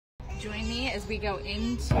Join me as we go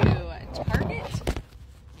into Target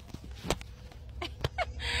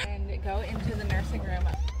and go into the nursing room.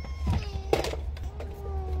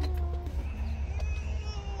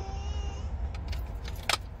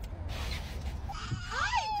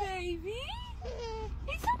 Hi, baby.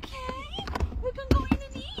 It's okay. We're gonna go in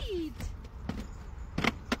and eat.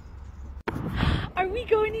 Are we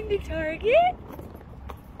going into Target?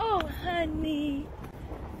 Oh, honey.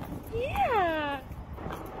 Yeah.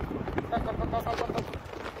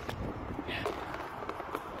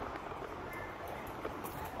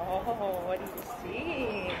 Oh, what do you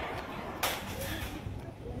see?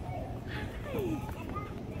 Hi.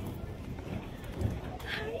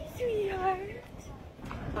 Hi, sweetheart.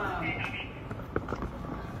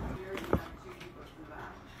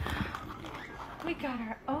 We got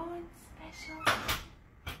our own special.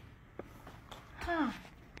 Huh.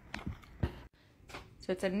 So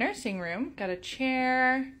it's a nursing room. Got a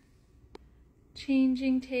chair,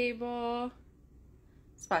 changing table,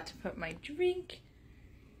 spot to put my drink.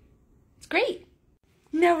 It's great.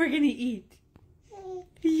 Now we're gonna eat.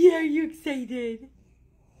 Yeah, are you excited?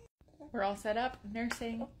 We're all set up,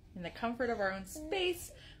 nursing in the comfort of our own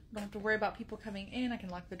space. We don't have to worry about people coming in. I can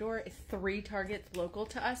lock the door. It's 3 Targets local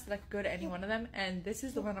to us that I could go to any one of them. And this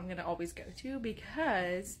is the one I'm gonna always go to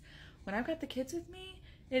because when I've got the kids with me,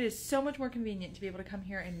 it is so much more convenient to be able to come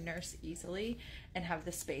here and nurse easily and have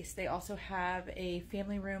the space. They also have a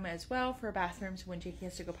family room as well for a bathroom, so when Jakey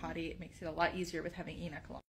has to go potty, it makes it a lot easier with having Enoch along.